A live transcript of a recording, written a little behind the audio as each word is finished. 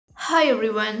Hi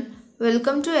everyone,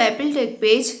 welcome to Apple Tech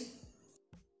page.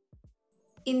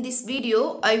 In this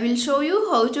video, I will show you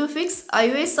how to fix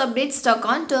iOS update stuck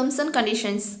on terms and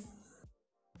conditions.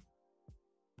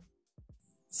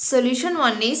 Solution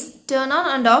 1 is turn on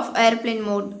and off airplane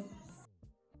mode.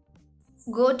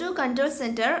 Go to Control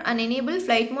Center and enable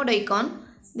flight mode icon,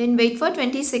 then wait for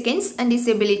 20 seconds and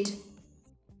disable it.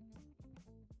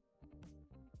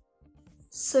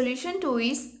 Solution 2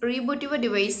 is reboot your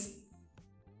device.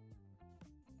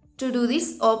 To do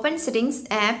this, open Settings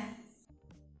app.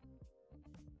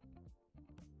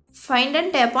 Find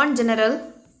and tap on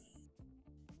General.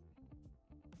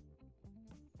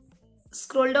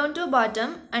 Scroll down to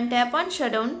bottom and tap on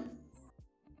Shutdown.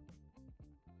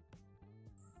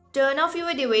 Turn off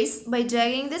your device by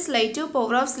dragging the slide to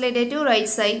power off slider to right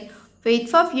side. Wait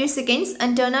for few seconds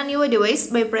and turn on your device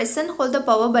by press and hold the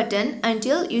power button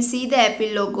until you see the Apple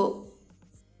logo.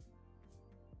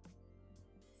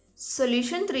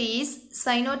 Solution 3 is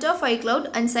sign out of iCloud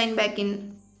and sign back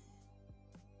in.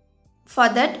 For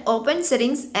that, open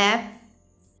Settings app.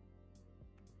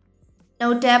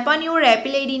 Now tap on your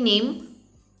Apple ID name.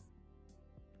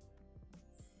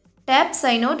 Tap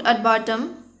sign out at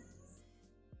bottom.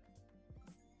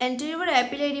 Enter your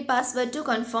Apple ID password to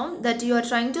confirm that you are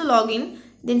trying to log in,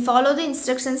 then follow the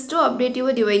instructions to update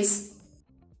your device.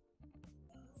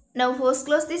 Now force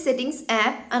close the Settings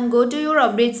app and go to your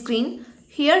update screen.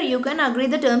 Here you can agree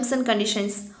the terms and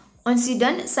conditions. Once you're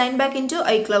done, sign back into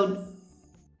iCloud.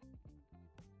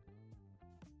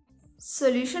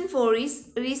 Solution 4 is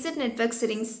reset network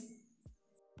settings.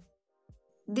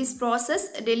 This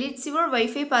process deletes your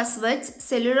Wi-Fi passwords,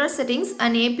 cellular settings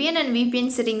and APN and VPN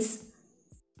settings.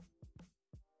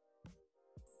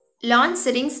 Launch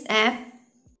Settings app.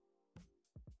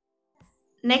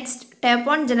 Next, tap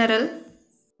on General.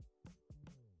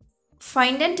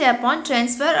 Find and tap on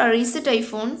Transfer or Reset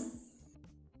iPhone.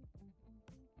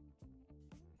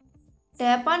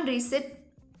 Tap on Reset.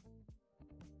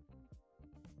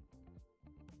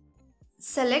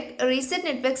 Select Reset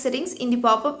Network Settings in the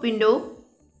pop-up window.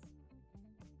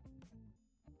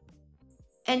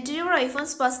 Enter your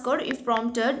iPhone's passcode if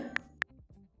prompted.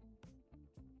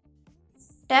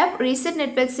 Tap Reset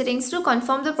Network Settings to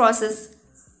confirm the process.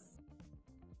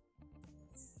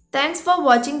 Thanks for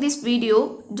watching this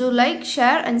video. Do like,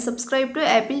 share and subscribe to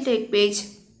Apple Tech page.